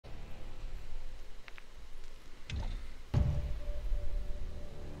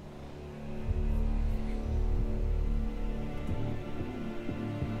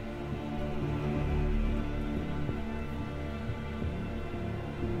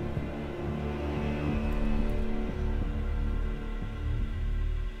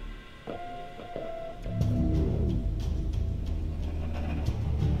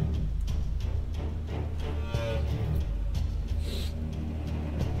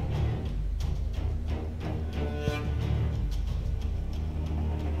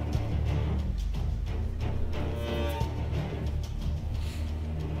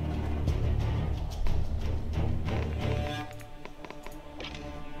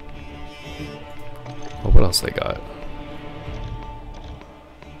What else they got?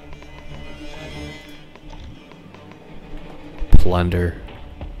 Plunder.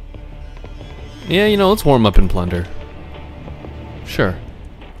 Yeah, you know, let's warm up in plunder. Sure.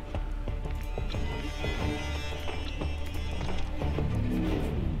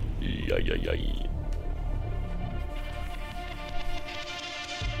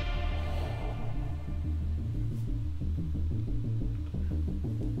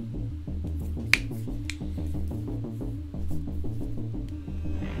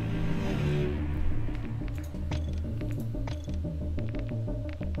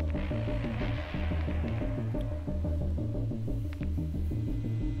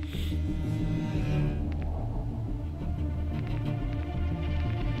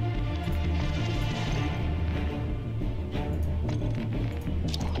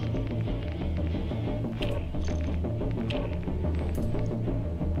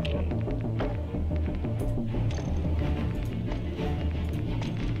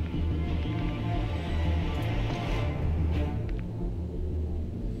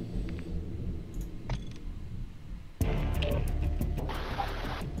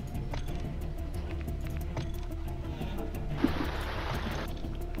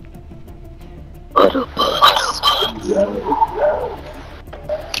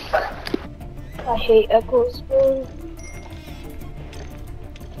 I hate echoes, bro.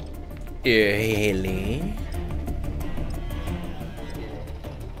 Really?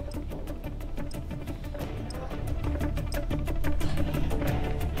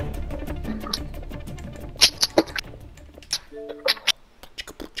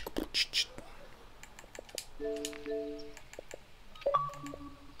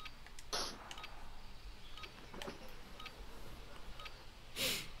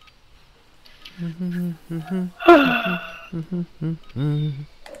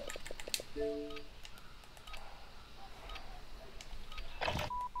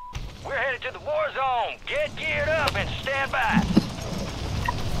 We're headed to the war zone. Get geared up and stand by.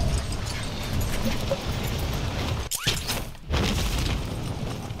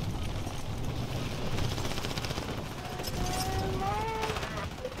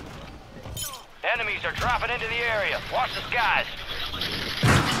 Enemies are dropping into the area. Watch the skies.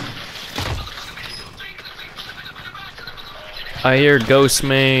 I hear Ghost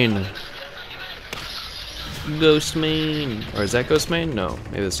Main. Ghost Main. Or is that Ghost Main? No,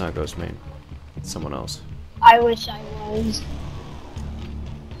 maybe it's not Ghost Main. It's someone else. I wish I was.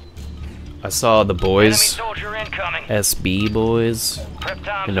 I saw the boys, Enemy soldier incoming. SB boys, Prep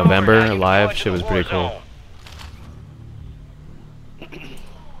time's in over. November Now you live. can Shit go was into the pretty war cool. zone.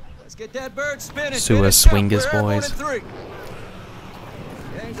 Let's get that bird spinning. Sua Swingus boys.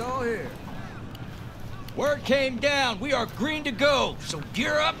 Gang's all here. Word came down. We are green to go. So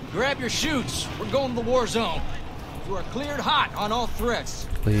gear up, grab your chutes. We're going to the war zone. You are cleared hot on all threats.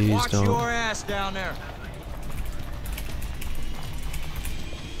 Please Watch don't. your ass down there.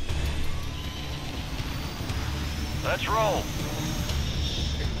 Let's roll.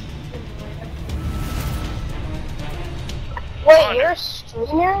 Wait, you're a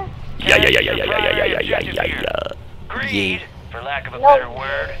streamer? Yeah. Greed, for lack of a No. better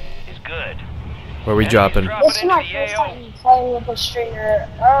word, is good. Where we dropping? This is my first time playing with a streamer.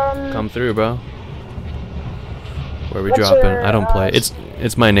 Come through, bro. Where we What's dropping? your, I don't play.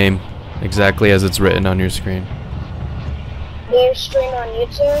 It's my name, exactly as it's written on your screen. Do you stream on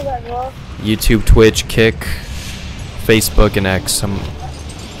YouTube as well? YouTube, Twitch, Kick, Facebook, and X. I'm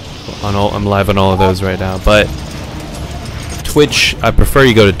live on all of those right now. But Twitch, I prefer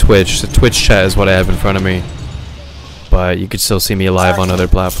you go to Twitch. The Twitch chat is what I have in front of me. But you could still see me live on other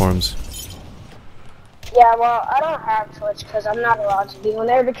platforms. Yeah, well, I don't have Twitch because I'm not allowed to be on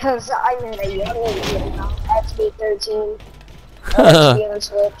there because I'm in a young age, you know. I have to be 13. I have to be on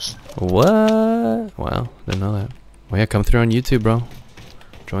Twitch. What? Wow, didn't know that. Well, yeah, come through on YouTube, bro.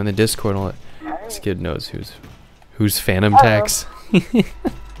 Join the Discord and all that. This kid knows who's Phantom Tax.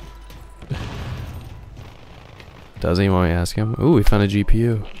 Doesn't he want me to ask him? Ooh, we found a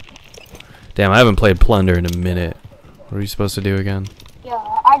GPU. Damn, I haven't played Plunder in a minute. What are you supposed to do again? Yeah,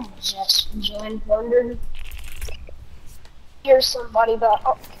 I just joined Plunder. Here's somebody, but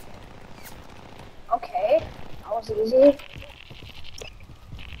oh. Okay, that was easy.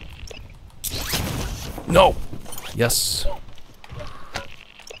 No. Yes.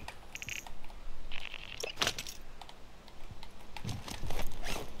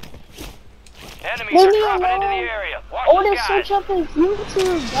 Enemies Leave are me dropping into the alone. area. I Watch want the to skies. search up his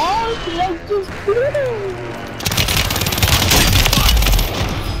YouTube, guys. Like, just do it.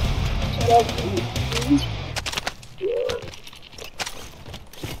 Shut up, please.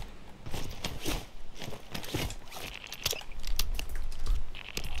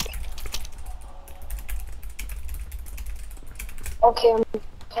 Okay,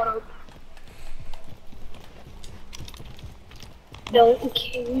 hold on. Don't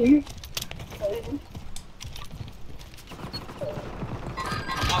care.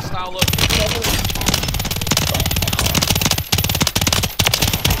 Hostile look.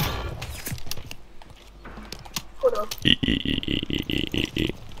 Hold on.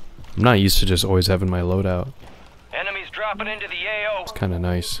 I'm not used to just always having my loadout. Enemies dropping into the AO. It's kind of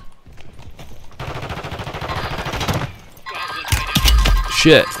nice.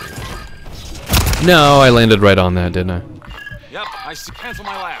 Shit. No, I landed right on that, didn't I? Yep, I cancel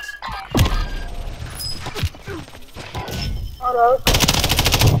my last. Hold up.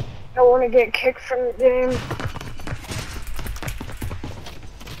 I want to get kicked from the game.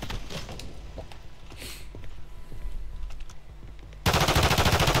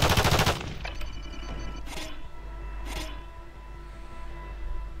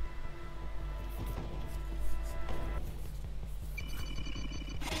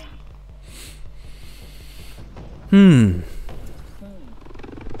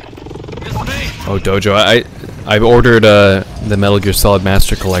 Oh, Dojo, I ordered the Metal Gear Solid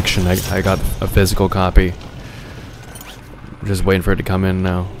Master Collection. I got a physical copy. I'm just waiting for it to come in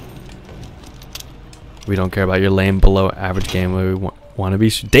now. We don't care about your lame below average game. We want to be.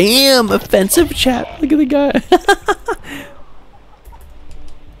 Damn, offensive chat. Look at the guy.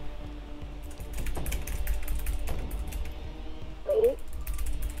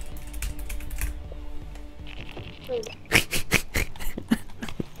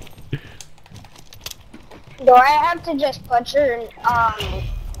 Do I have to just put your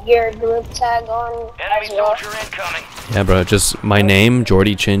group tag on Enemy as well? soldier incoming. Yeah, bro. Just my name,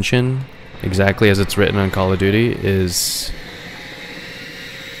 jordychinchin, exactly as it's written on Call of Duty, is.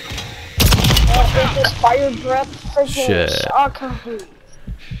 This fire breath freaking Shit. shotgun.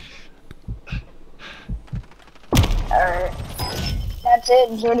 Alright. That's it,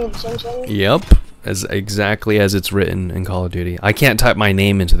 jordychinchin. Yep, as exactly as it's written in Call of Duty. I can't type my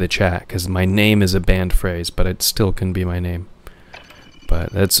name into the chat because my name is a banned phrase, but it still can be my name.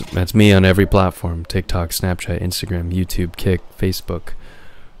 But that's me on every platform: TikTok, Snapchat, Instagram, YouTube, Kick, Facebook,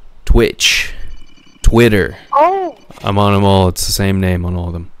 Twitch, Twitter. Oh! I'm on them all. It's the same name on all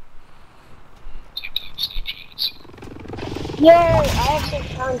of them. Yo, I actually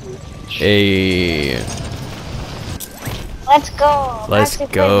found you. Hey, Let's go. Let's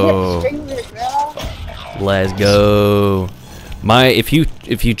Actually go. playing Streamer, bro. let's go. If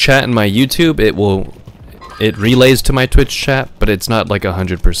you chat in my YouTube, it relays to my Twitch chat, but it's not like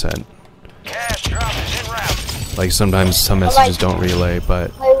 100%. Cash drop is en route. Like sometimes some messages don't relay,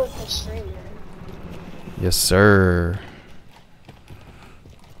 but Play with the streamer. yes, sir.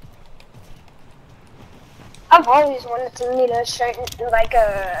 I've always wanted to meet a streamer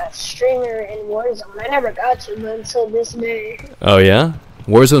in Warzone. I never got to, but until this day. Oh yeah,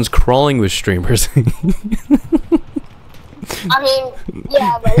 Warzone's crawling with streamers. I mean,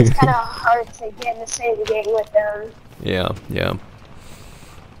 yeah, but it's kind of hard to get in the same game with them. Yeah, yeah.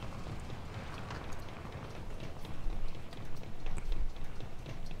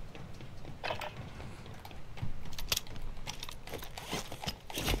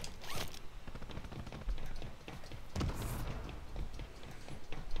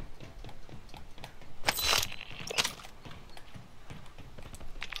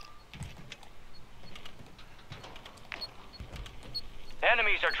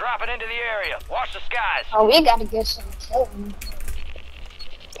 Enemies are dropping into the area. Watch the skies. Oh, we gotta get some killing.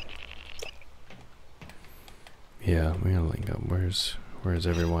 Yeah, we gotta link up. Where's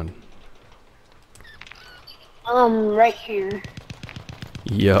everyone? Right here.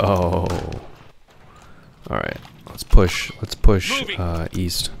 Yo. Alright, let's push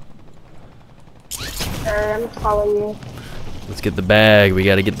east. I'm following you. Let's get the bag. We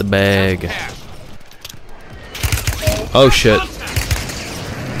gotta get the bag. Oh shit.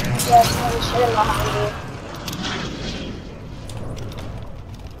 Yes, I'm shooting behind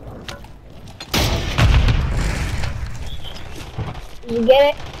you. You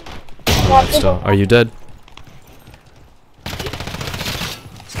get it? Still, are you dead?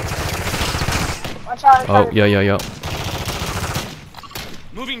 Watch out. Oh, yeah.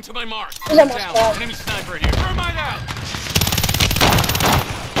 Moving to my mark. He's almost Down. dead. Enemy sniper here. Thermite out.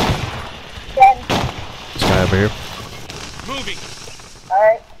 Dead. This guy over here. Moving.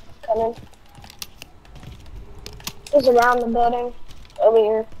 Alright, coming. He's around the building. Over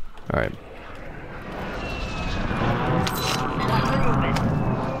here. Alright.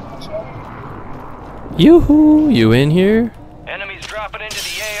 Yoo-hoo! You in here? Enemies dropping into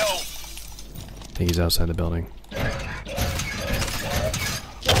the AO. I think he's outside the building. Oh,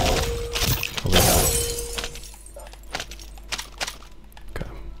 we got it.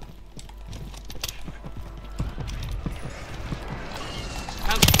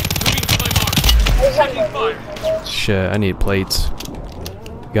 He's underneath. Shit, I need plates.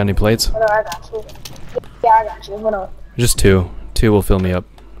 You got any plates? Hold on, I got you. Yeah, I got you. Hold on. Just two. Two will fill me up.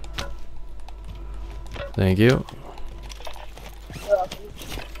 Thank you. You're welcome.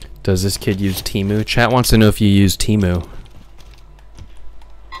 Does this kid use Temu? Chat wants to know if you use Temu.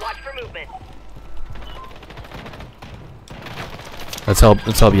 Watch for movement. Let's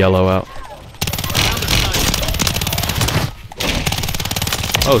help Yellow out.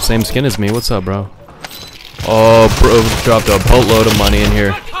 Oh, same skin as me. What's up, bro? Oh, bro, dropped a boatload of money in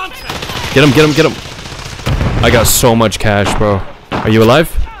here. Get him, get him, get him. I got so much cash, bro. Are you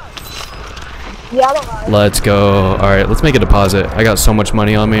alive? Yeah, I don't mind. Let's go. Alright, let's make a deposit. I got so much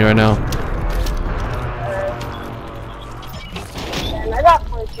money on me right now. And I got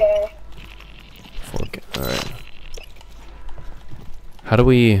 4K. 4K. Alright. How do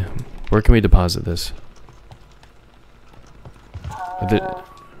we... Where can we deposit this? There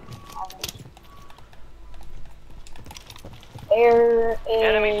is...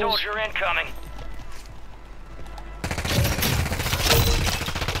 Enemy soldier incoming.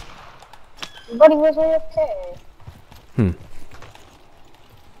 Buddy was AFK. Hmm.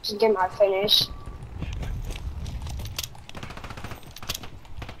 Just get my finish.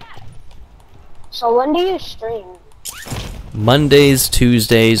 So when do you stream? Mondays,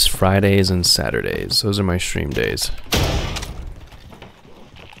 Tuesdays, Fridays, and Saturdays. Those are my stream days.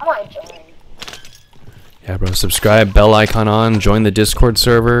 I might join. Yeah, bro. Subscribe, bell icon on, join the Discord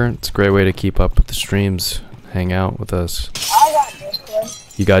server. It's a great way to keep up with the streams. Hang out with us. I got Discord.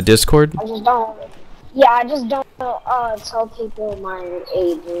 You got Discord? I just don't. Yeah, I just don't tell people my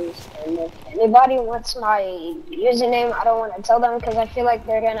ages. And if anybody wants my username, I don't want to tell them because I feel like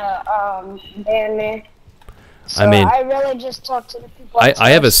they're gonna ban me. So I mean, I really just talk to the people.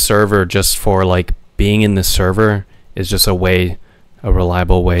 I have a server just for like being in the server is just a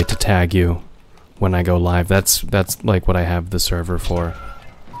reliable way to tag you when I go live. That's like what I have the server for.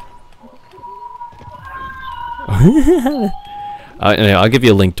 I'll give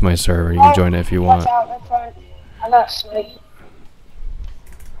you a link to my server. You can join it if you want. Watch out, in front. I got sniped.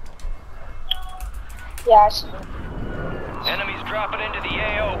 Yeah, I see. Enemies dropping into the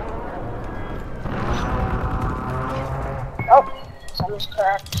AO. Oh, someone's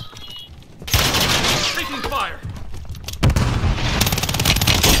cracked. Taking fire.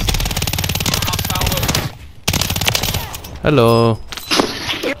 Hello.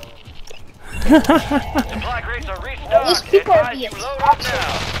 Supply crates are These restocked. people are Advise being you load up toxic.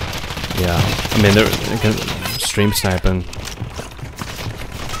 now. Yeah. I mean, they're stream sniping.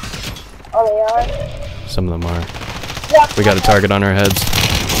 Oh, they are? Some of them are. Yeah, We got a target on our heads.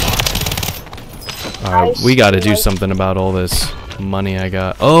 Alright, we gotta do something about all this money I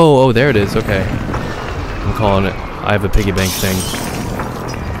got. Oh, there it is. Okay. I'm calling it. I have a piggy bank thing.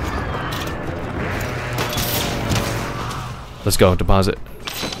 Let's go. Deposit.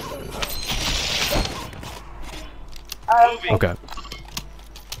 Okay.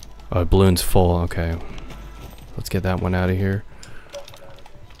 Oh, balloon's full. Okay. Let's get that one out of here.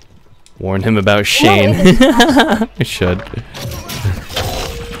 Warn him about Shane. I should.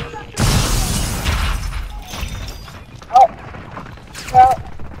 Well,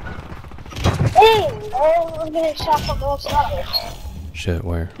 hey, we're getting shot from both sides. Shit,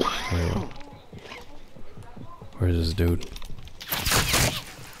 where? Where's this dude?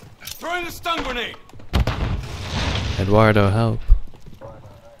 Throwing a stun grenade. Eduardo, help.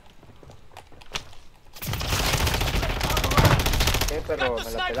 Pero me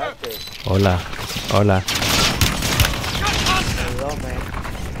la pelaste. Hola. Hola. Perdón, man.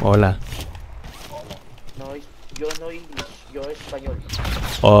 Hola. No, yo no inglés, yo español.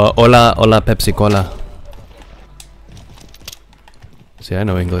 Hola, hola, Pepsi Cola. See, I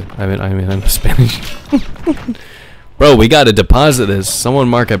know English. I mean, I'm Spanish. Bro, we gotta deposit this. Someone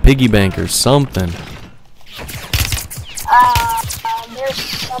mark a piggy bank or something. There's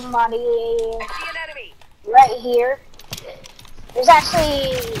somebody right here. There's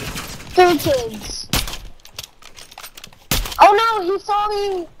actually 2 kids. Oh no, he saw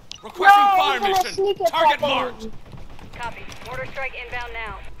me! Requesting No, fire he's gonna mission. sneak attack Target me. marked. Copy. Mortar strike inbound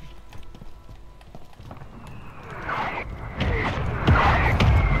now.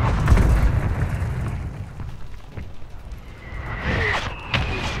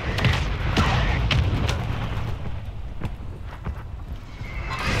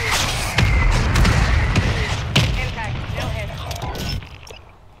 Impact. No hit.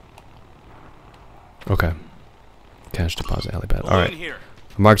 Okay. Cash deposit helipad. Balloon Alright. here.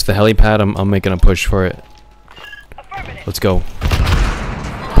 Marks the helipad. I'm making a push for it. Affirmative. Let's go.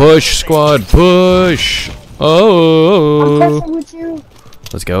 Push, squad, push! Oh! I'm pushing with you.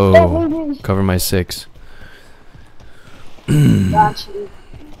 Let's go. Cover my 6. Got you.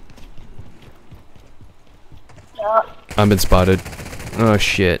 Yeah. I've been spotted. Oh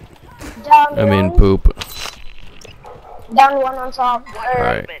shit. Down I mean one. poop. Down one on top.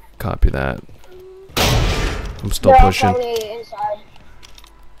 Alright, copy that. I'm still They're all pushing. probably inside.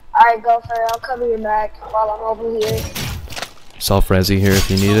 Alright, go for it. I'll cover your back while I'm over here. Self-resi here if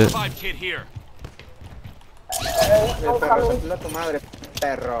you need it. Kid here. I'm coming. Tu madre,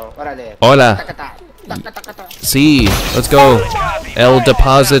 perro. Órale. Hola. Tacata. Tacata. See, let's go. El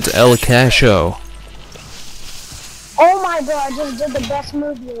deposit el casho. Oh my god, I just did the best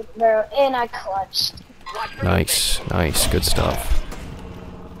move here, bro. And I clutched. Nice, nice, good stuff.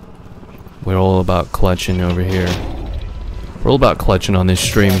 We're all about clutching over here. We're all about clutching on this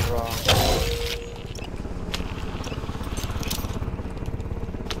stream.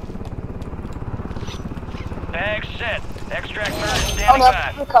 Bag set. Extract bird Hold standing up,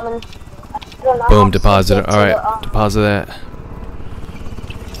 by. I'm coming. I don't know how Boom, to deposit it. get to Alright, deposit that.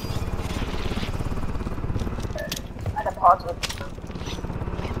 I deposit.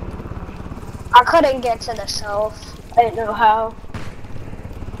 I couldn't get to the self. I didn't know how.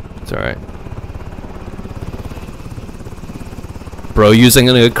 It's alright. Bro using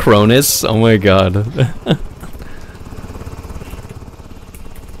a Cronus? Oh my god.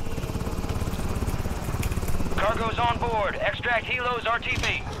 Cargo's on board. Extract helos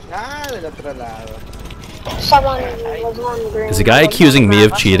RTV. Ah, del otro lado. Someone was on green. Is the guy accusing me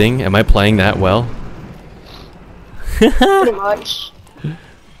of cheating? Am I playing that well? Pretty much.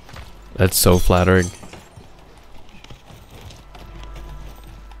 That's so flattering.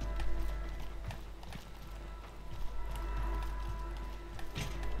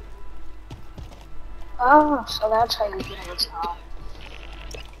 Oh, so that's how you get it now.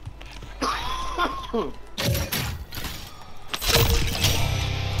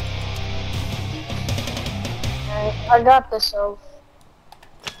 I got this self.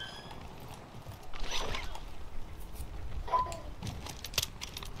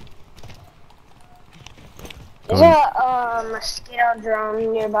 Is there a mosquito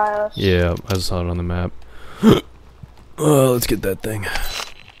drone nearby us? Yeah, I saw it on the map. Let's get that thing.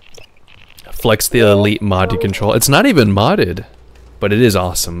 Flex the elite mod control. It's not even modded, but it is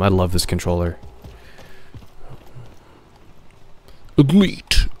awesome. I love this controller.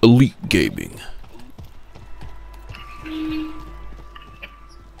 Elite gaming.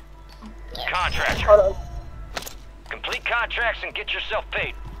 Contractor. Hold on. Complete contracts and get yourself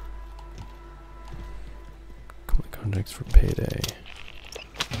paid. Complete contracts for payday.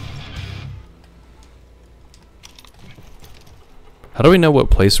 How do we know what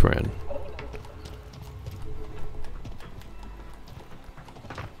place we're in?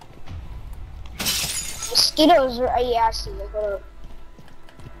 Mosquitoes are, yeah, I see it. Hold up.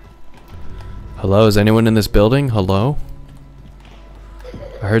 Hello, is anyone in this building? Hello?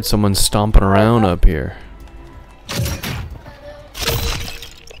 I heard someone stomping around up here.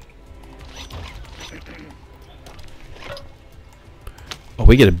 Oh,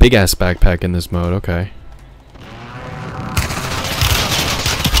 we get a big ass backpack in this mode, okay.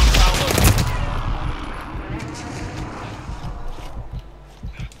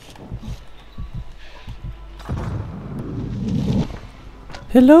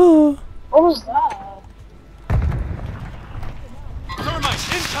 Hello. What was that?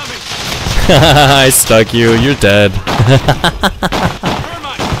 Thermite incoming. I stuck you. You're dead.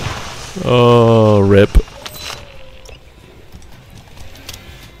 Thermite. Oh, rip.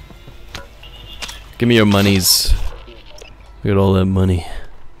 Give me your monies. Look at all that money.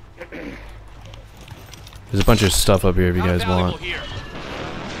 There's a bunch of stuff up here if you guys want.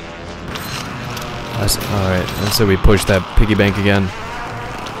 Alright, let's say we push that piggy bank again.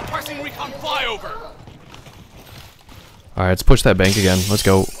 Requesting recon flyover. Alright, let's push that bank again. Let's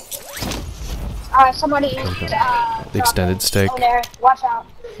go. Somebody The extended stick. over there. Watch out.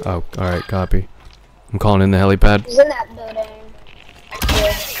 Oh, alright, copy. I'm calling in the helipad. He's in that building.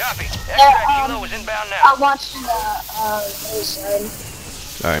 Yeah. Copy. Extract helo is inbound now. I watched the other side.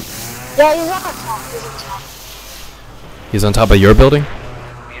 Alright. Yeah, he's on top. He's on top. He's on top of your building?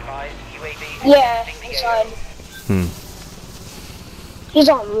 Be advised, UAV Yeah, inside. Hmm. He's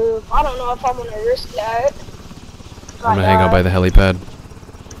on roof. I don't know if I'm gonna risk that. I'm gonna hang out by the helipad.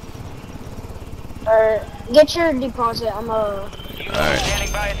 Or get your deposit. I'm Alright.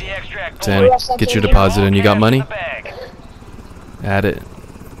 standing by at the extract. 10. Get your deposit in. You got money? Bag. Add it.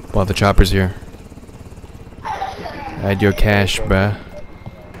 While the chopper's here. Add your cash, bruh.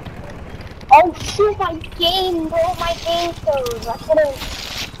 Oh shoot, my game, bro. My game froze. I couldn't.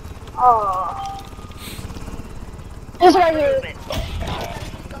 Oh. He's right here.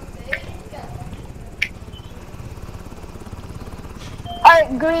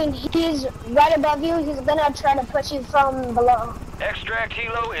 Alright, Green, he's right above you. He's gonna try to push you from below. Extract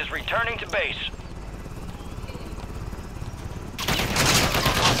helo is returning to base.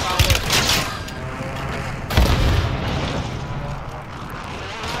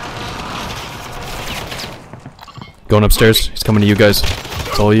 Going upstairs. He's coming to you guys.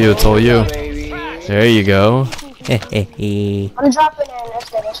 It's all you. It's all you. There you go. I'm dropping in. Let's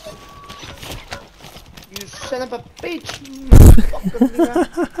go, let's go. You son of a bitch.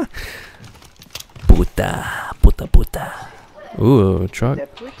 Puta. Puta, puta. Ooh, truck.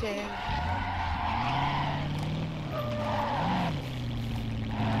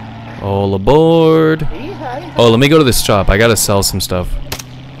 All aboard. Oh, let me go to this shop. I gotta sell some stuff.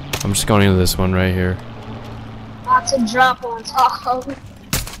 I'm just going into this one right here. Lots of drop on top.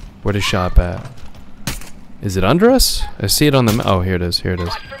 Where the shop at? Is it under us? I see it on the oh, here it is. Here it is.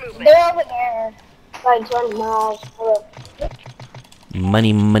 They're over there. Like 20 miles.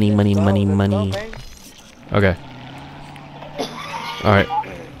 Money, money, money, money, money. Okay. Alright.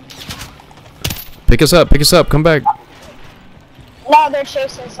 Pick us up, come back. No, they're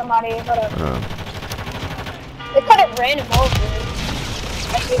chasing somebody. Hold up. They could have ran him over.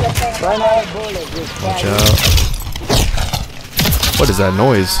 I see the thing. Watch out. What is that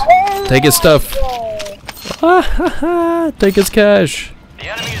noise? Take his stuff. Take his cash. The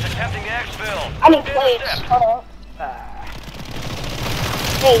enemy is attempting to exfil. I need plates. Hold up.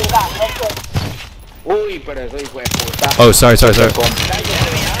 Hey, you got no plates. Uy, pero eso hijo de puta. Oh, sorry.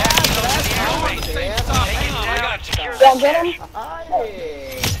 Yeah, get him.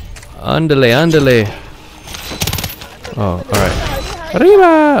 Andale. Oh, alright.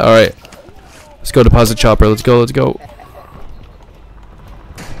 Arriba! Alright. Let's go deposit chopper. Let's go.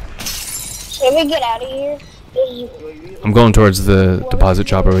 Should we get out of here? I'm going towards the deposit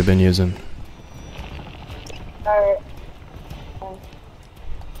chopper we've been using. Alright.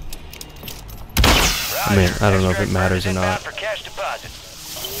 I mean, I don't know if it matters or not. For cash deposit.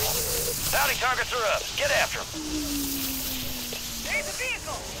 Bounty targets are up. Get after them. There's a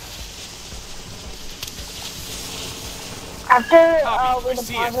vehicle. After we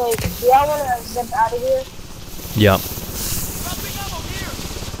deposit, do y'all want to zip out of here? Yeah.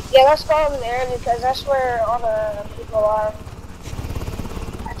 Yeah, let's go over there because that's where all the people are.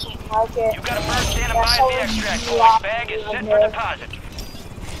 I can't like it. You got a bird standing by the extract point. Bag is set for deposit.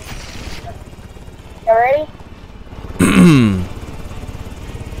 You ready?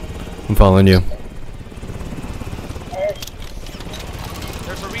 I'm following you.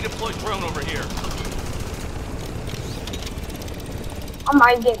 There's a redeployed drone over here. I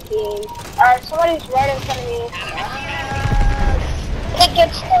might get beat. Alright, somebody's right in front of me. It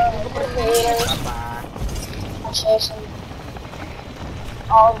gets the creator. I'm chasing.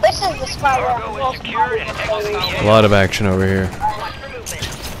 Oh, this is the spot where I'm supposed to be. A lot of action over here.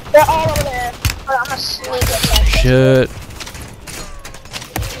 They're all over there. I'm gonna sneak it back. Shit.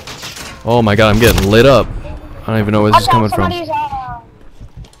 Oh my god, I'm getting lit up. I don't even know where this is coming from. Enemies are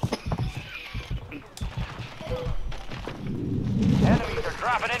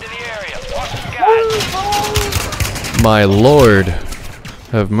dropping into the area. Watch the skies. My lord.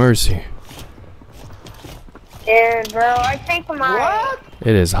 Have mercy. Dude, bro, I think my...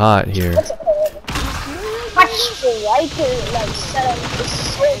 It is hot here. What's it called? My striker, like, setup is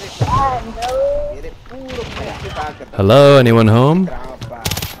so bad, bro. Hello, anyone home?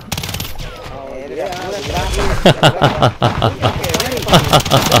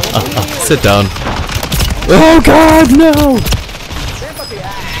 Sit down. Oh god, no!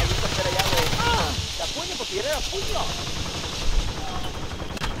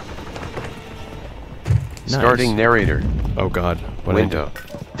 Starting narrator. Oh god. What Window.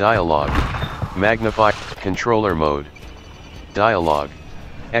 Dialogue. Magnify. Controller mode. Dialogue.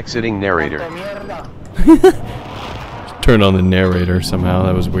 Exiting narrator. Turn on the narrator somehow.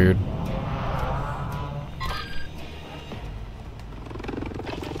 That was weird.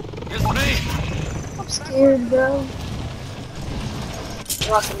 It's me. I'm scared, bro.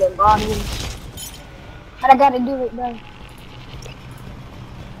 Lots of dead bodies. But I gotta do it, bro.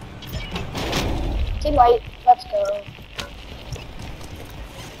 Team white, let's go.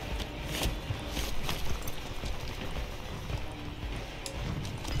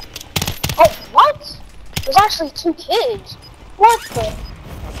 Oh, what? There's actually 2 kids. What the?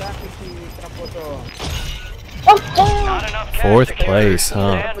 Oh, damn. Not enough cash 4th to carry. place,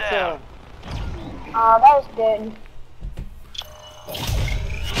 huh? Stand down. That was good.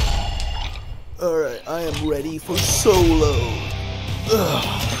 Alright, I am ready for solo.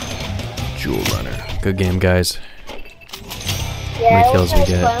 Jewel runner. Good game, guys. Yeah, many it kills was we nice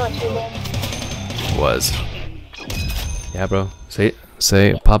get? playing with you, man. Was. Yeah, bro. Say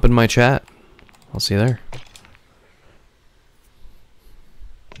Say, pop in my chat. I'll see you there.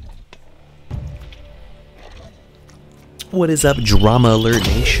 What is up, Drama Alert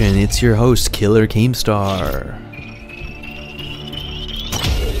Nation? It's your host, Killer Keemstar.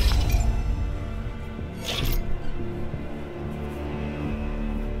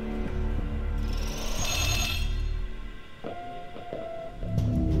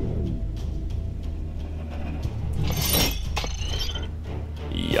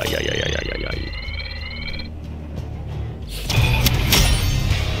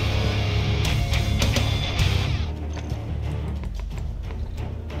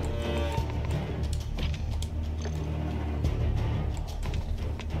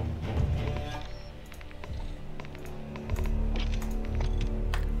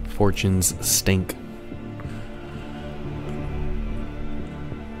 Fortunes stink.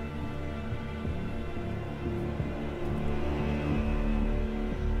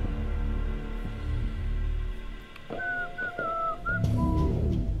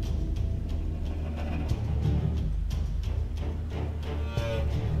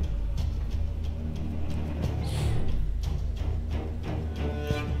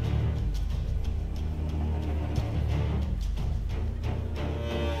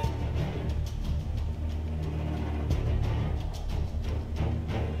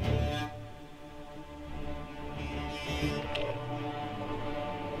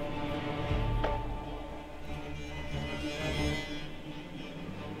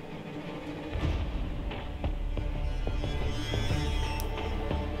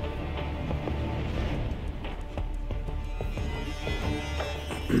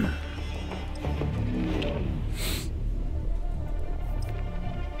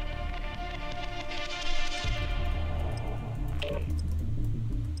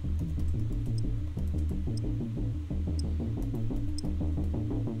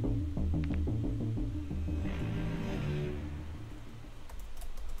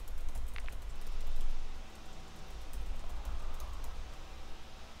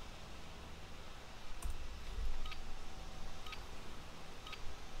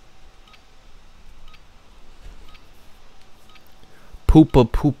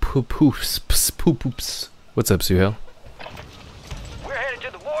 Poops. What's up, Suhail? We're headed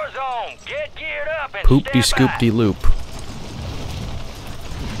to the war zone. Get geared up and Poop-de stand by. scoop-de loop.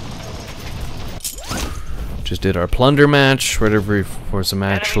 Just did our plunder match, ready for some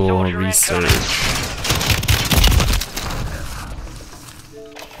actual research.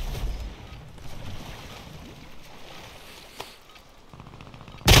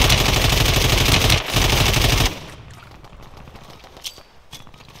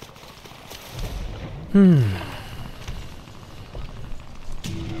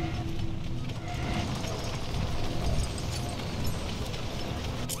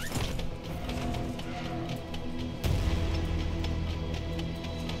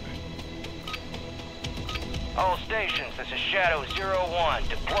 All stations, this is Shadow 01.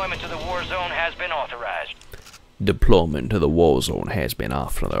 Deployment to the war zone has been authorized. Deployment to the war zone has been That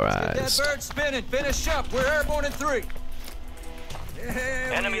authorized. bird spinning. Finish up. We're airborne in 3.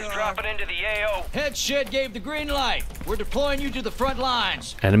 Enemies dropping into the AO. Head shed gave the green light. We're deploying you to the front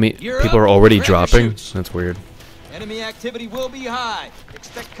lines. Enemy You're people up. are already Grab your dropping. chutes. That's weird. Enemy activity will be high.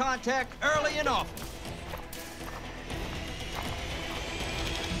 Expect contact early and often.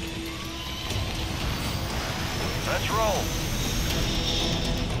 Let's roll.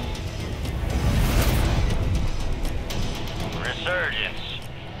 Resurgence.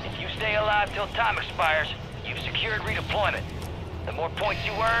 If you stay alive till time expires, you've secured redeployment. The more points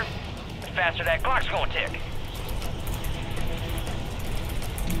you earn, the faster that clock's gonna tick.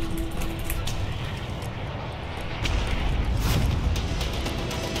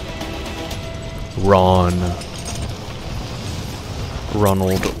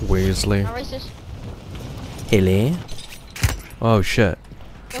 Ronald Weasley. How racist? Hello. Oh shit.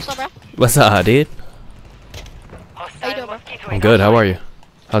 What's up, bro? What's up, dude? How you doing, bro? I'm good. How are you?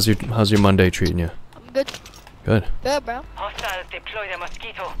 How's your Monday treating you? I'm good. Good. Good, bro. Hostiles deploy the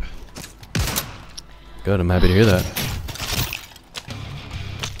mosquito. Good. I'm happy to hear that.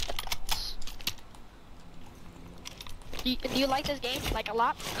 Do you like this game like a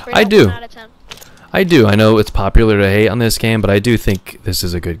lot? I do. 1 out of 10. I do. I know it's popular to hate on this game, but I do think this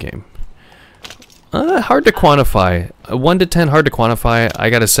is a good game. Hard to quantify. 1 to 10, hard to quantify.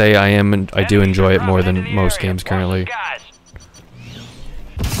 I gotta say, I do enjoy it more than most games currently.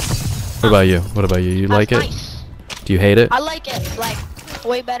 What about you? What about you? You like it? Nice. Do you hate it? I like it like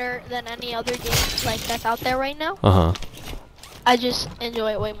way better than any other game like that's out there right now. Uh huh. I just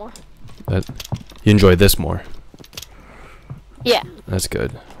enjoy it way more. You enjoy this more. Yeah. That's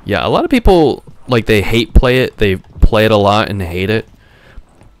good. Yeah, a lot of people, like, they play it. They play it a lot and hate it.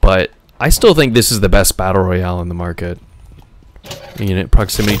 But I still think this is the best battle royale in the market. You know,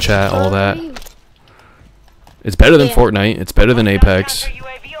 proximity chat, all that. It's better than Fortnite. It's better than Apex.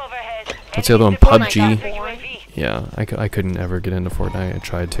 What's the other one? PUBG. Yeah, I couldn't ever get into Fortnite. I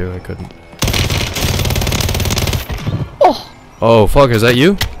tried to. I couldn't. Oh, fuck. Is that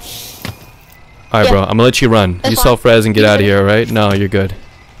you? Alright, bro. I'm gonna let you run. You self-res and get out of here, alright? No, you're good.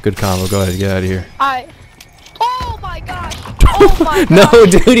 Good combo. Go ahead. Get out of here. Oh my gosh. Oh my gosh. No,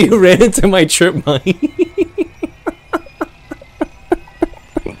 dude. You ran into my trip mine.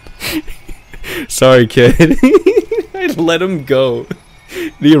 Sorry, kid. I let him go.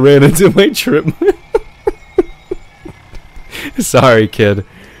 He ran into my trip. Sorry, kid.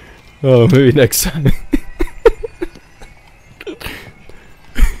 Oh, maybe next time.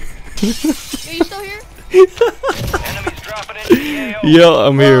 Are you still here? Enemies dropping into the AO. Yo,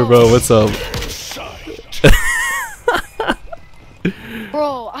 I'm here, bro. What's up?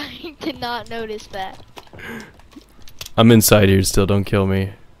 Bro, I did not notice that. I'm inside here still. Don't kill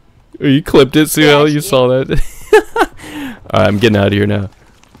me. Oh, you clipped it, Suel? You saw that? Alright, I'm getting out of here now.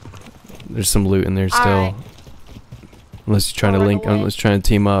 There's some loot in there still. Unless you're trying to link, unless you're trying to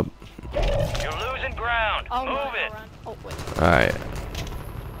team up. You're losing ground. Move it. Oh, wait. Alright.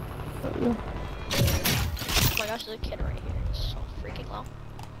 Oh my gosh, there's a kid right here. It's so freaking low.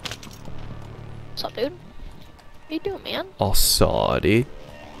 What's up, dude? What you doing, man? All sorry.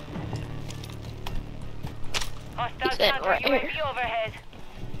 He's in right here.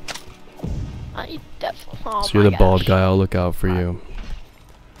 I definitely. Oh So you're the my bald gosh. guy. I'll look out for you.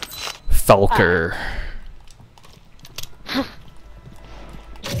 Falker.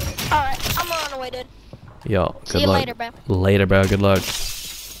 Alright, I'm on the way, dude. Yo, good See you luck. later, bro. Later, bro. Good luck.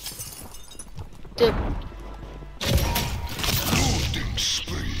 Dude.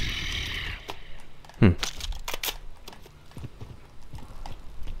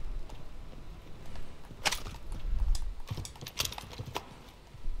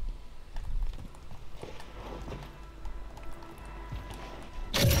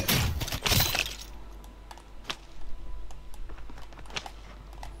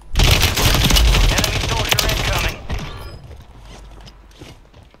 Enemy soldier incoming.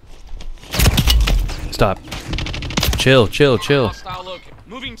 Stop. Chill, chill, chill. Hostile located.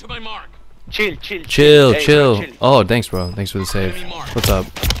 Moving to my mark. Chill. Chill, Hey, chill. bro, chill. Oh, thanks, bro. Thanks for the save. Enemy mark. What's up?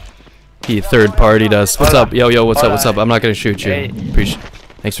 He third partied us. What's up? Yo, yo, what's up? What's up? I'm not gonna shoot you. Hey. Appreciate.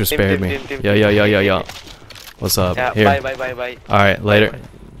 Thanks for sparing me. Yo, yo, yo, yo, yo. What's up? Yeah, Here. bye. Alright, later.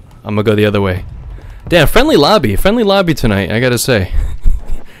 I'm gonna go the other way. Damn, friendly lobby tonight, I gotta say.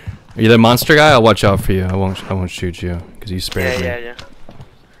 Are you the monster guy? I'll watch out for you. I won't shoot you, because you spared me. Yeah.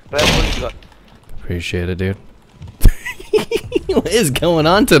 Well, what you got? Appreciate it, dude. What is going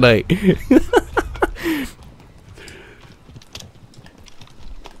on tonight?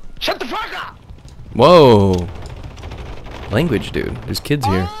 Shut the fuck up! Whoa. Language, dude. There's kids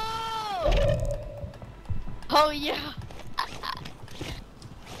here. Oh yeah.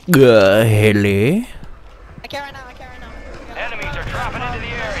 Hello. I can't right now. Enemies are dropping into the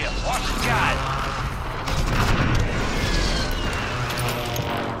area. Watch the skies.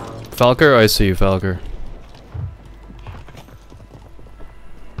 Falker? I see you, Falker.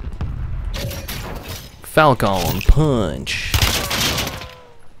 Falcon punch.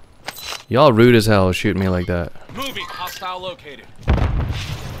 Y'all rude as hell shooting me like that. Moving. Hostile located.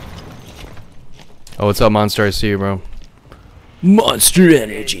 Oh, what's up, Monster? I see you, bro. Monster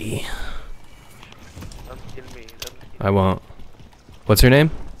energy. Don't kill me. I won't. What's her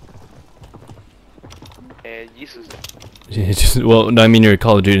name? Jesus. Well, no, I mean your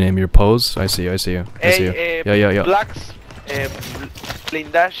Call of Duty name. Your pose. I see you. I see you. I see you. Yeah. Blacks,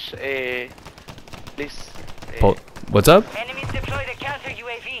 Blindash, please. What's up? Enemies deploy the counter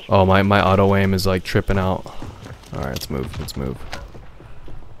UAV. Oh, my auto aim is like tripping out. All right, let's move. Let's move.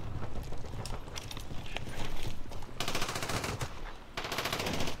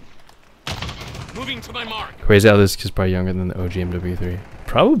 Moving to my mark. Crazy how this kid's probably younger than the OG MW3.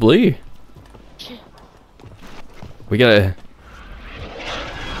 Probably. We gotta.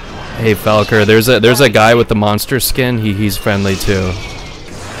 Hey Falker, there's a guy with the monster skin. He's friendly too.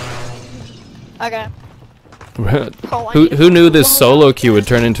 Okay. Who knew this solo queue would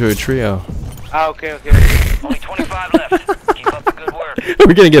turn into a trio? Okay. Only 25 left. Keep up the good work.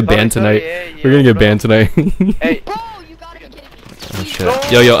 We're gonna get banned tonight. We're gonna get banned tonight. Hey. Bro, you gotta be kidding me. Oh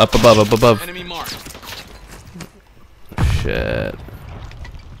shit. Yo, up above. Enemy mark. Shit.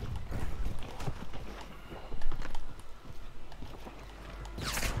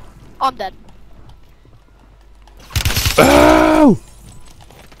 I'm dead. Ah!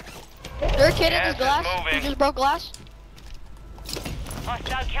 kid in his glass? Who just broke glass?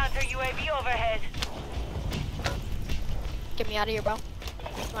 Hostile counter UAV overhead. Get me out of here, bro.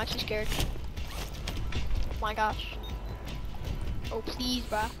 I'm actually scared. Oh my gosh. Oh, please,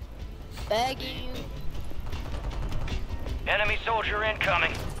 bro. Begging you. Enemy soldier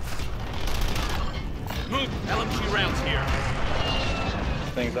incoming. Move. LMG rounds here.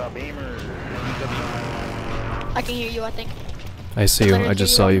 Things up, Beamer. I can hear you, I think. I see you. I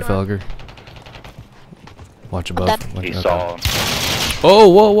just saw you, Felger. Watch above. He saw him. Oh,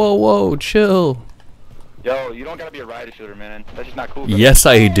 whoa, whoa, whoa. Chill. Yo, you don't gotta be a rider shooter, man. That's just not cool. Yes,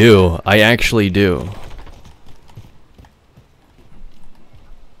 I do. I actually do.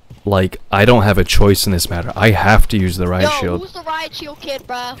 Like, I don't have a choice in this matter. I have to use the riot shield. Who's the riot shield kid,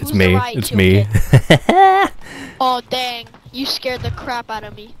 bruh? It's me. It's me. Oh, dang. You scared the crap out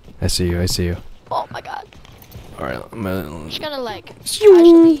of me. I see you. I see you. Oh my god. Alright, I'm just gonna like let's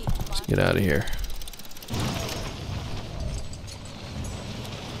get out of here.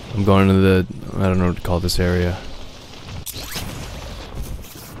 I'm going to the, I don't know what to call this area.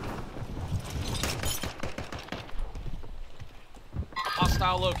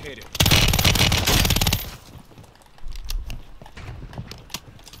 Hostile located.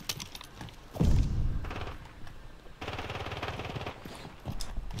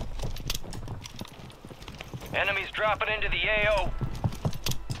 Enemies dropping into the AO.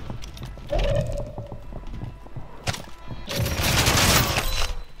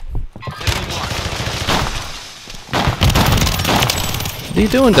 What are you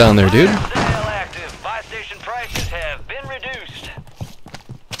doing down there, dude? Fire sale active. Buy station prices have been reduced.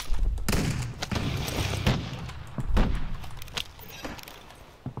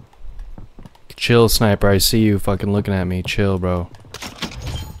 Chill, sniper. I see you fucking looking at me. Chill, bro.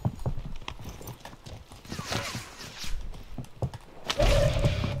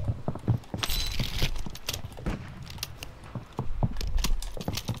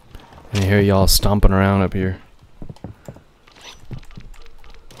 I hear y'all stomping around up here.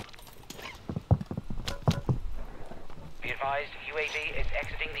 Be advised, UAV is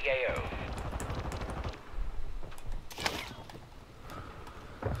exiting the AO.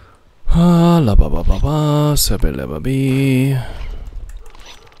 Ah, la ba ba ba ba, sabe la ba bee.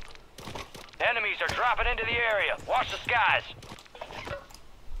 Enemies are dropping into the area. Watch the skies.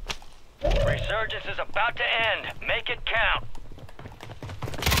 Resurgence is about to end. Make it count.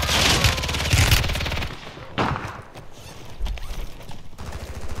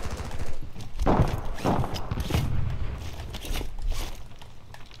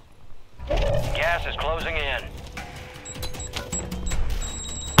 Gas is closing in.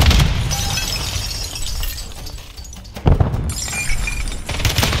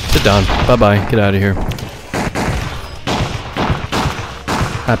 Sit down. Bye-bye. Get out of here.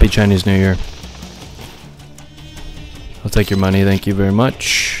 Happy Chinese New Year. I'll take your money. Thank you very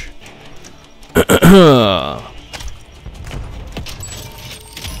much. Damn.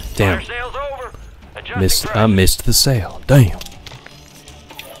 Fire sale's over. Adjusting I prices. missed the sale. Damn.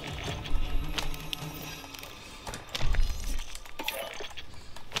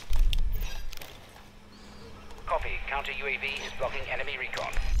 Copy. Counter UAV is blocking enemy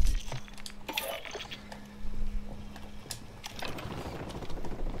recon.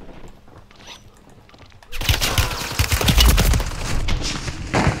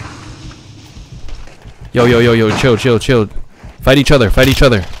 Yo, yo, yo, yo, chill, chill, chill. Fight each other, fight each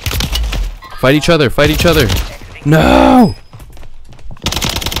other. Fight each other, fight each other. No!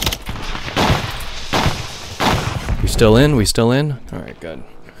 We still in? We still in? Alright, good.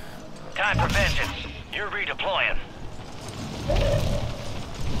 Time for vengeance. You're redeploying.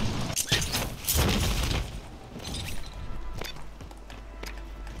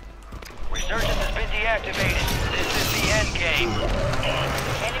 Resurgence has been deactivated. This is the end game.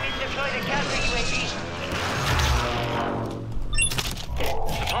 Enemies deployed a counter UAV.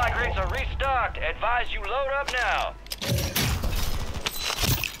 Supply crates are restocked. Advise you load up now.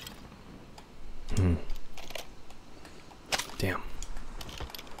 Damn.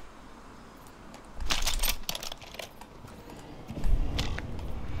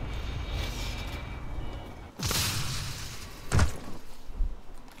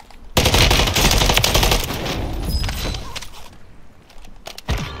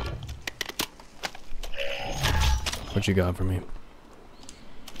 What you got for me?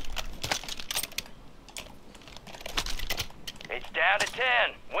 It's down to 10.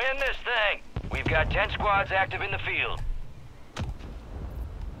 Win this thing. We've got 10 squads active in the field.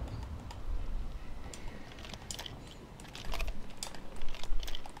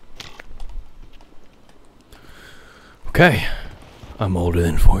 Okay. I'm older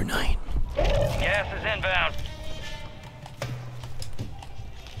than Fortnite.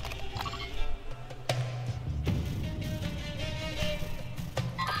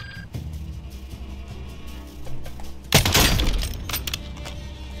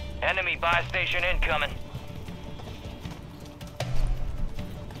 Enemy buy station incoming.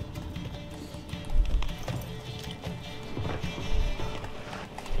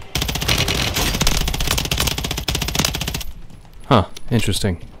 Huh,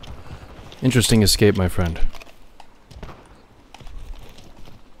 interesting. Interesting escape, my friend.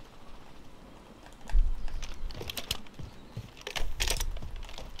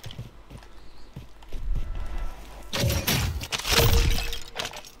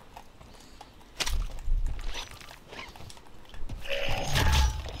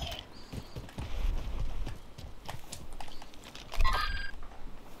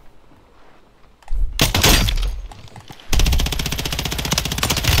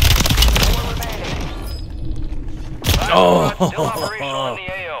 Still operational in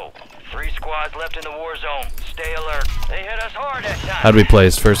the AO. 3 squads left in the war zone. Stay alert. They hit us hard that time. How'd we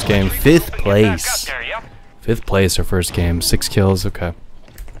place first game? 5th place. Back up there, yep. 5th place our first game. 6 kills, okay.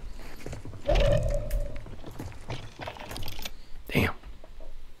 Damn.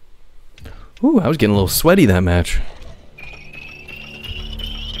 Ooh, I was getting a little sweaty that match.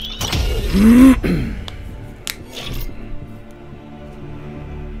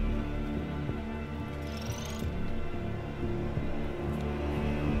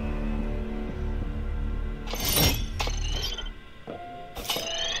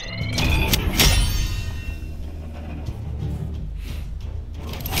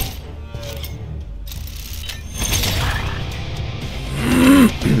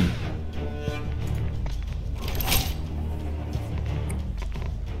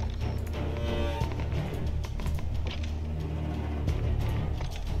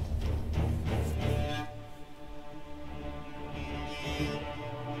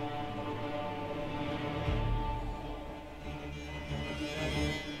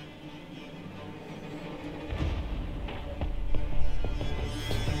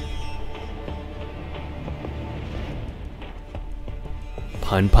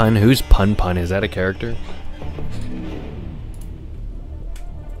 Pun Pun? Who's Pun Pun? Is that a character?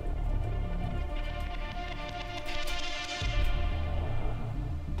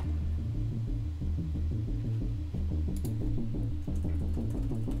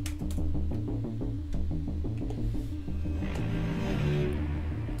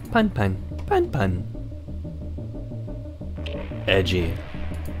 Pun Pun. Pun Pun. Edgy.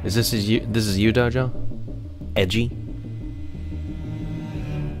 Is this you? This is you, Dojo? Edgy?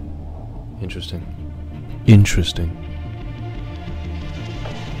 Interesting. Interesting.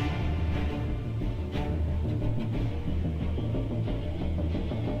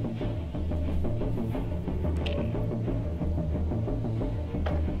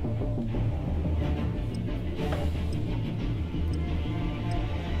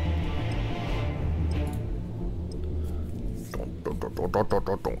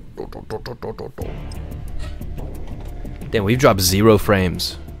 Damn, we've dropped 0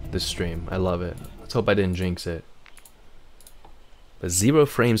 frames this stream. I love it. Let's hope I didn't jinx it. But 0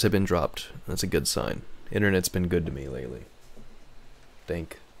 frames have been dropped. That's a good sign. Internet's been good to me lately.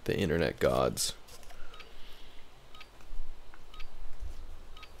 Thank the internet gods.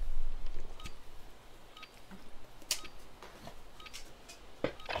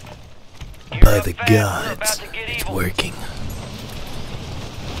 By the gods, it's working.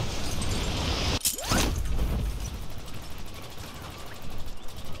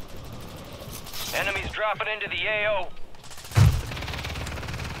 Enemies dropping into the AO.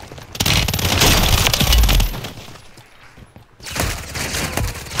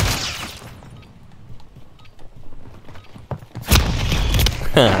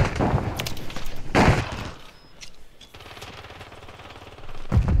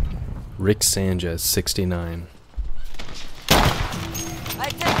 Rick Sanchez, 69. I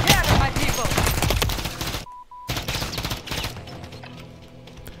take care of my people.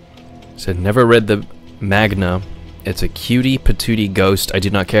 Said never read the Magna. It's a cutie patootie ghost. I do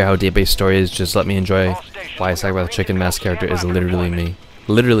not care how deep a story is. Just let me enjoy why I talk about the chicken mask character is literally me.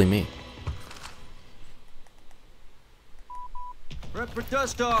 Literally me. Prep for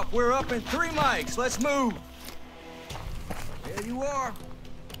dust off. We're up in 3 mics. Let's move. There you are.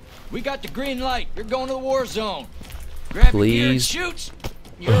 We got the green light. You're going to the war zone. Grab your gear and shoots.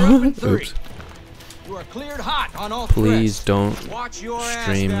 You're up in 3. Oops. You are cleared hot on all Please threats. don't Watch your ass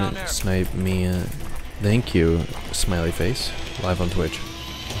stream down there. snipe me. Thank you, smiley face. Live on Twitch.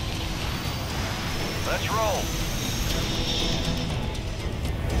 Let's roll.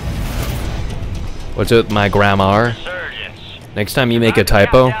 What's up, my grandma? Resurgence. Next time you make a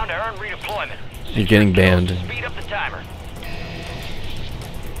typo, Down to earn redeployment. you're getting banned. Speed up the timer.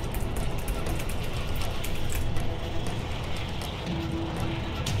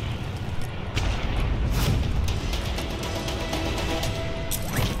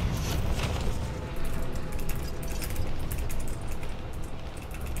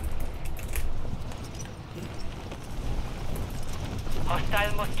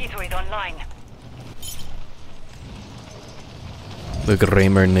 Hostile mosquito is online. Look,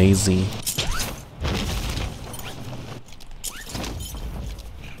 Raymer Nazi.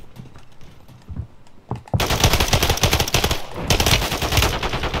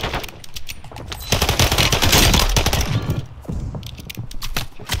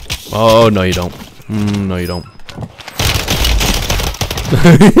 Oh, no you don't. No you don't.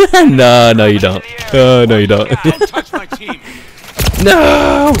 No, no you don't. Oh, no you don't. Don't touch my team.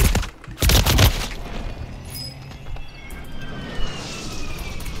 No!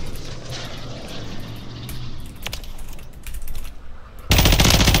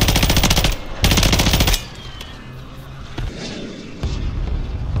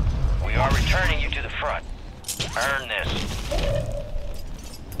 We are returning you to the front. Earn this.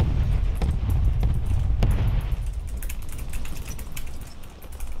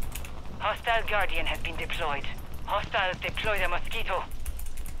 Hostile Guardian has been deployed. Hostiles deploy the mosquito.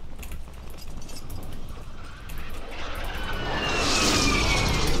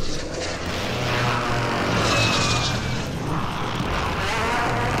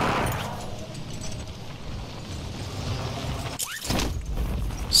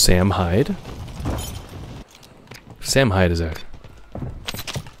 Sam Hyde? Sam Hyde is a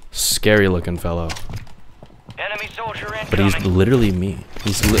scary looking fellow. Enemy soldier incoming. But he's literally me.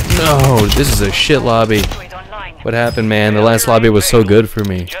 No, this is a shit lobby. What happened, man? The last lobby was so good for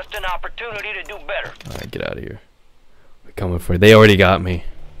me. Just an opportunity to do better. Alright, get out of here. We're coming for you. They already got me.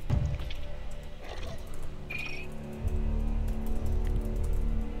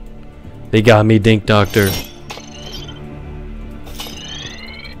 They got me, Dink Doctor.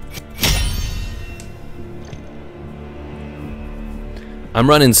 I'm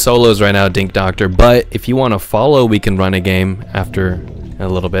running solos right now, Dink Doctor, but if you want to follow, we can run a game after a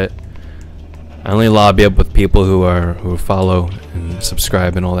little bit. I only lobby up with people who follow and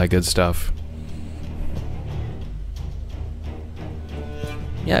subscribe and all that good stuff.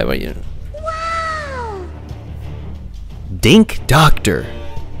 Yeah, but you know. Wow. Dink Doctor,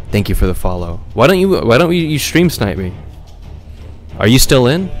 thank you for the follow. Why don't you stream snipe me? Are you still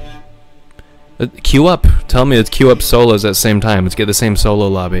in? Queue up. Tell me, let's queue up solos at the same time. Let's get the same solo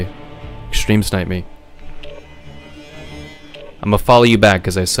lobby. Stream snipe me. I'm gonna follow you back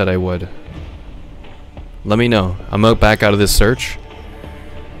because I said I would. Let me know. I'm back out of this search.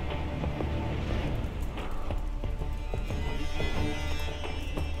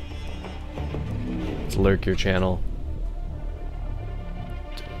 Let's lurk your channel.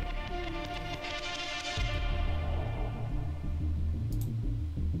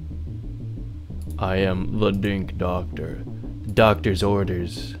 I am the Dink Doctor. Doctor's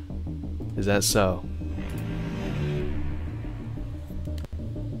orders. Is that so?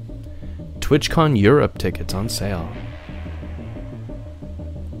 TwitchCon Europe tickets on sale.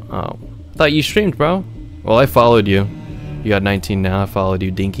 Oh. I thought you streamed, bro. Well, I followed you. You got 19 now. I followed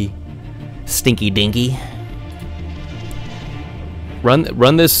you, Dinky. Stinky Dinky.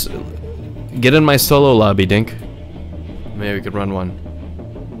 Run this. Get in my solo lobby, Dink. Maybe we could run one.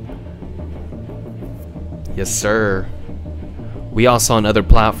 Yes, sir. We also on other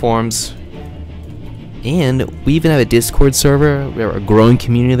platforms. And we even have a Discord server. We have a growing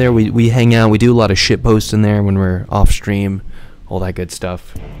community there. We hang out. We do a lot of shit posts in there when we're off stream. All that good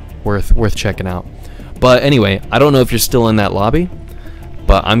stuff. Worth checking out. But anyway, I don't know if you're still in that lobby.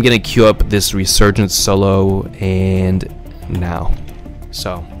 But I'm going to queue up this Resurgence solo and now.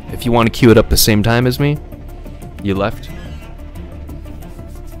 So, if you want to queue it up the same time as me, you left.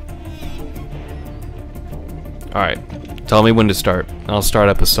 Alright, tell me when to start. I'll start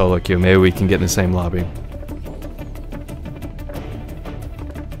up a solo queue. Maybe we can get in the same lobby.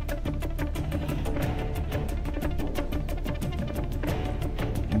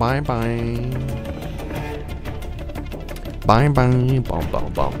 Bye bye. Bye bye. Bum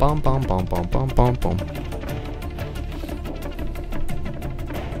bum bum bum bum bum bum bum bum bum.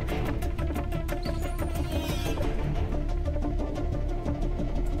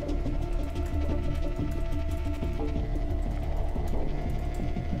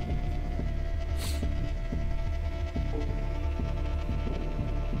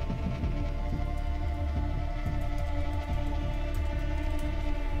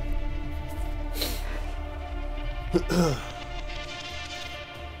 Yeah.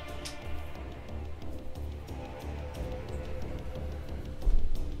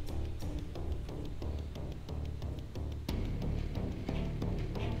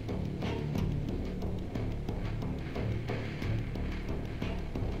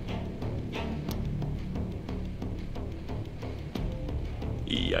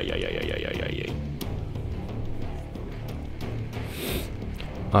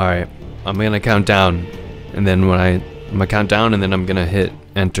 Alright, I'm gonna count down, and then I'm gonna count down, and then I'm gonna hit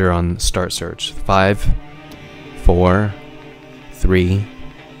enter on start search. 5, 4, 3,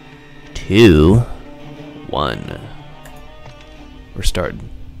 2, 1. We're starting.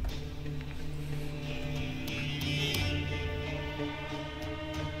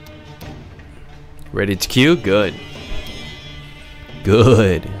 Ready to queue? Good.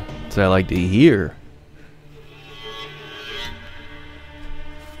 Good. That's what I like to hear.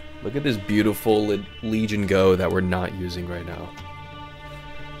 Look at this beautiful Legion Go that we're not using right now.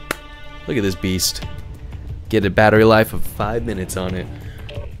 Look at this beast. Get a battery life of 5 minutes on it.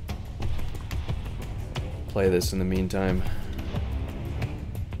 Play this in the meantime.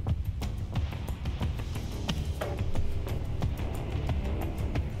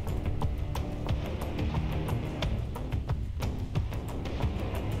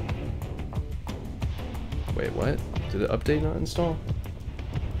 Wait, what? Did the update not install?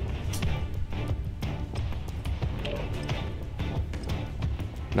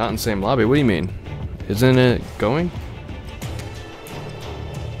 Not in the same lobby? What do you mean? Isn't it going?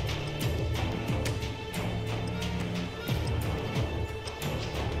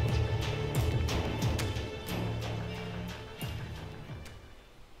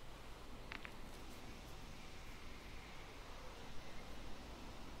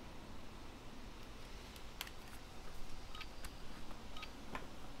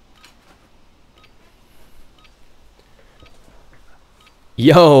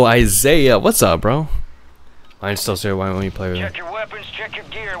 Yo, Isaiah, what's up, bro? Mine's still here. Why don't you play with me? Check your weapons, check your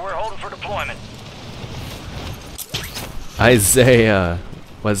gear. We're holding for deployment. Isaiah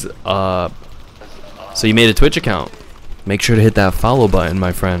was so you made a Twitch account. Make sure to hit that follow button,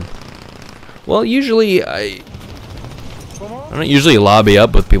 my friend. Well, usually I don't usually lobby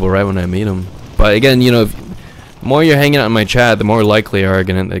up with people right when I meet them. But again, you know, if the more you're hanging out in my chat, the more likely you are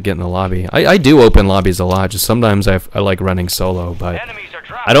gonna get in the lobby. I do open lobbies a lot. Just sometimes I like running solo, but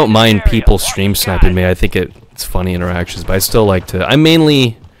I don't mind people stream sniping me. I think it's funny interactions, but I still like to. I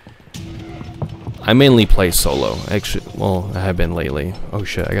mainly play solo. Actually, well, I have been lately. Oh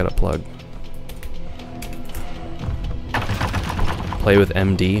shit, I got a plug. Play with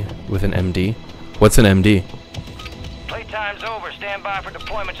MD with an MD. What's an MD? Playtime's over. Stand by for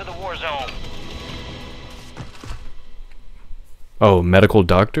deployment to the war zone. Oh, medical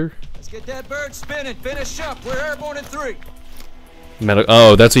doctor? Let's get that bird spinning. Finish up. We're airborne in 3.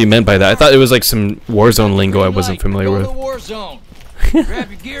 Oh, that's what you meant by that. I thought it was like some Warzone lingo I wasn't familiar with. War zone.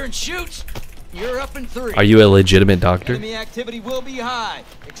 Grab your gear and shoot. You're up in 3. Are you a legitimate doctor? Enemy activity will be high.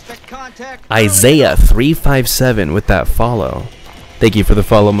 Expect contact. Isaiah 357 with that follow. Thank you for the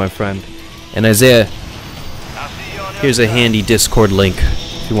follow, my friend. And Isaiah, here's a handy Discord link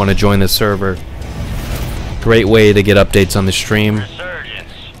if you want to join the server. Great way to get updates on the stream,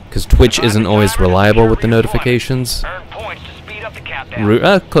 because Twitch isn't always reliable with the notifications.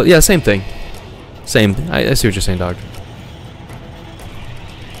 Yeah, same thing. Same. I see what you're saying, Doctor.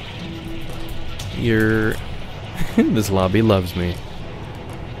 This lobby loves me.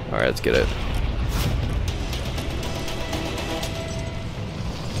 Alright, let's get it.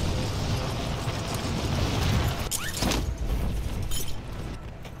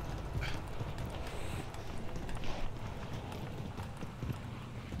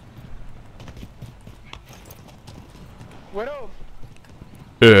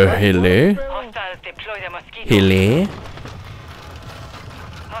 Hello? Hostiles deploy the mosquito. Hello?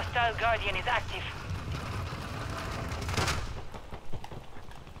 Hostile Guardian is active.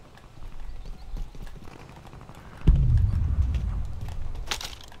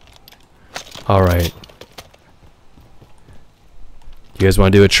 Alright. You guys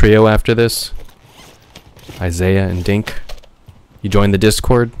want to do a trio after this? Isaiah and Dink? You join the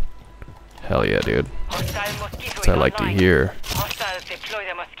Discord? Hell yeah, dude. That's what I like to hear.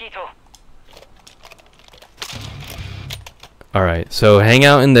 Alright, so hang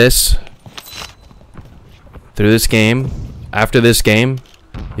out in this through this game. After this game,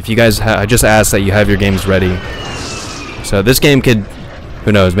 if you guys I just asked that you have your games ready. So this game could,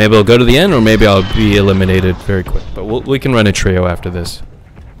 who knows, maybe it'll go to the end or maybe I'll be eliminated very quick. But we can run a trio after this.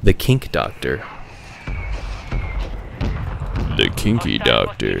 The Kink Doctor. The Kinky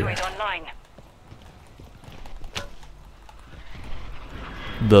Doctor.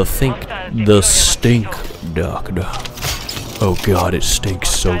 The Stink Doctor. Oh god, it stinks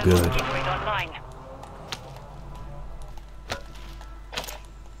so good.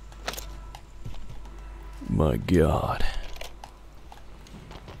 My god.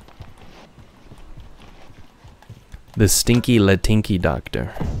 The Stinky Latinky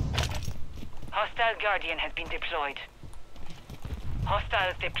Doctor. Hostile Guardian has been deployed.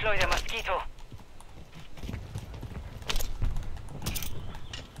 Hostiles deploy the mosquito.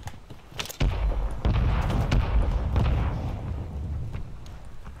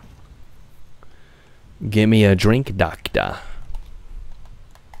 Give me a drink, doctor.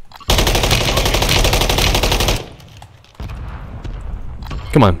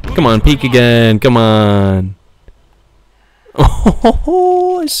 Come on, peek again, come on.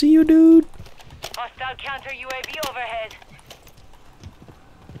 Oh, I see you, dude. Hostile counter UAV overhead.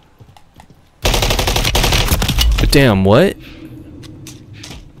 But damn, what?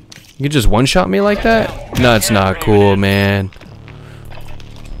 You just one-shot me like that? No, it's not cool, man.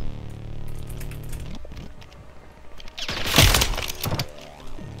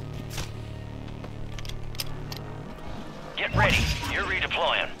 Get ready. You're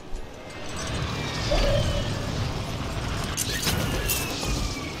redeploying.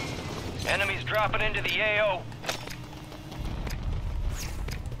 Enemies dropping into the AO.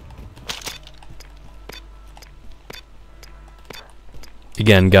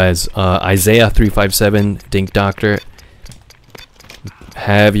 Again, guys, Isaiah 357, Dink Doctor,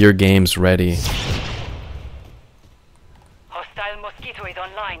 have your games ready. Hostile mosquito is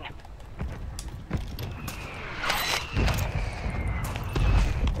online.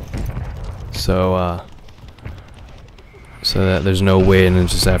 So that there's no waiting, and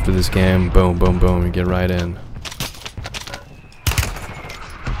just after this game, boom, boom, boom, you get right in.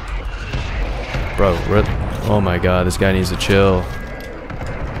 Bro, oh my god, this guy needs to chill.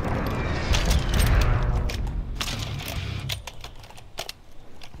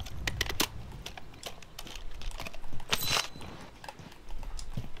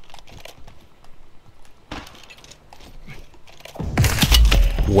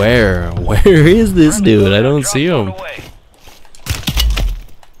 Where is this dude? I don't see him.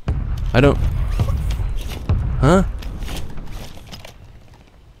 I don't... Huh?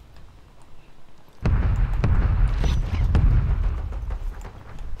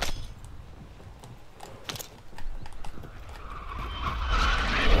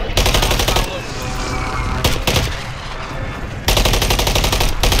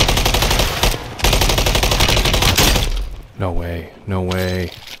 No way, no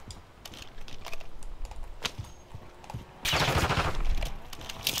way.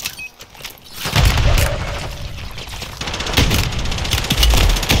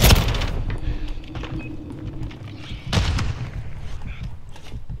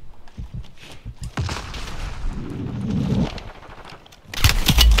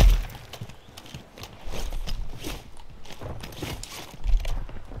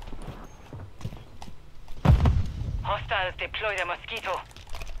 Hostiles deploy the mosquito.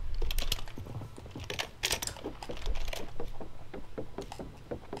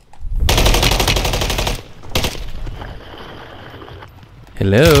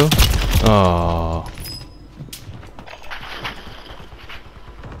 Hello? Oh.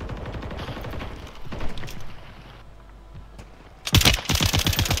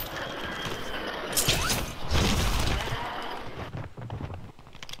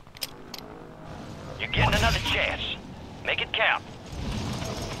 You're getting another chance. Make it count.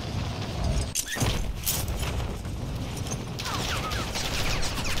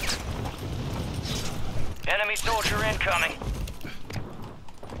 Enemy soldier incoming.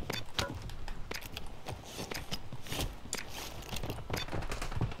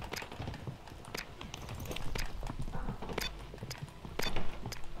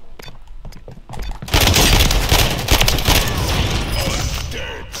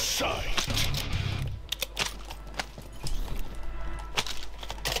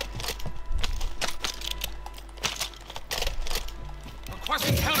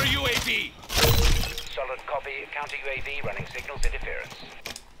 Requesting counter UAV. Solid copy. Counter UAV running signals interference.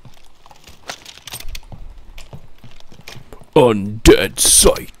 On dead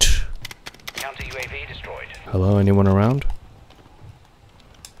sight. Counter UAV destroyed. Hello, anyone around?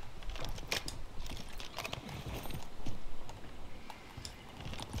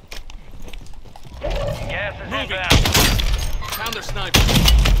 Gas is Moving. inbound. Found their sniper.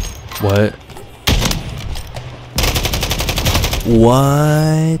 What?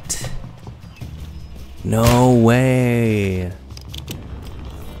 What? No way.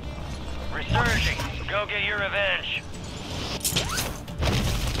 Resurging. Go get your revenge.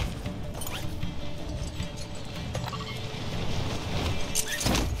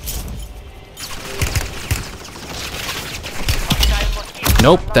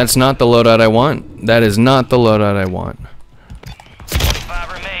 Nope, that's not the loadout I want. That is not the loadout I want.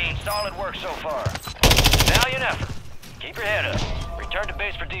 25 remain. Solid work so far. Valiant effort. Keep your head up. Return to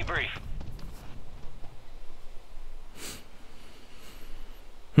base for debrief.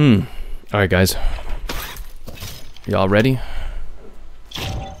 Alright, guys. Y'all ready?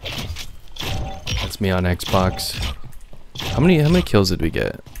 That's me on Xbox. How many kills did we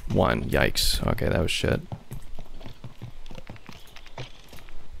get? 1. Yikes. Okay, that was shit.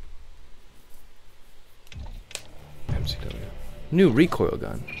 MCW. New recoil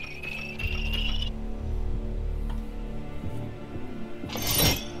gun.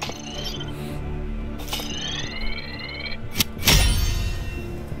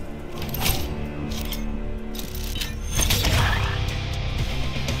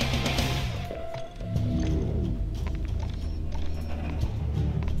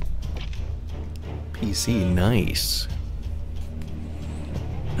 PC, nice.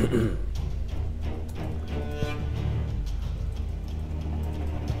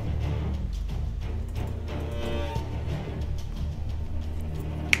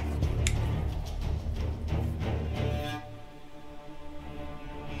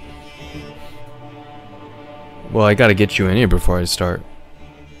 Well, I gotta get you in here before I start.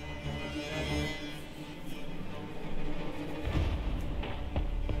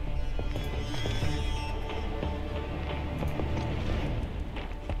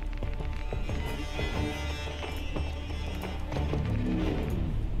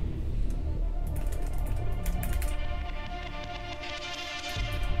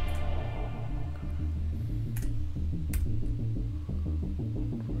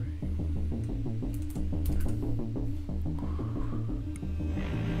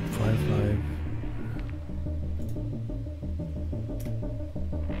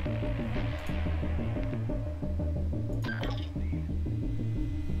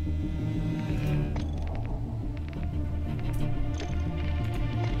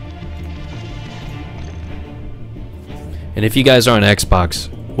 And if you guys are on Xbox,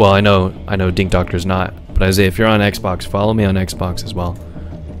 well, I know Dink Doctor's not, but Isaiah, if you're on Xbox, follow me on Xbox as well.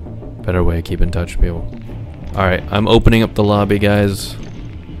 Better way to keep in touch with people. Alright, I'm opening up the lobby, guys.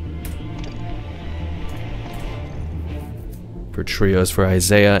 For trios for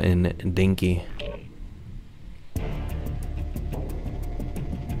Isaiah and Dinky.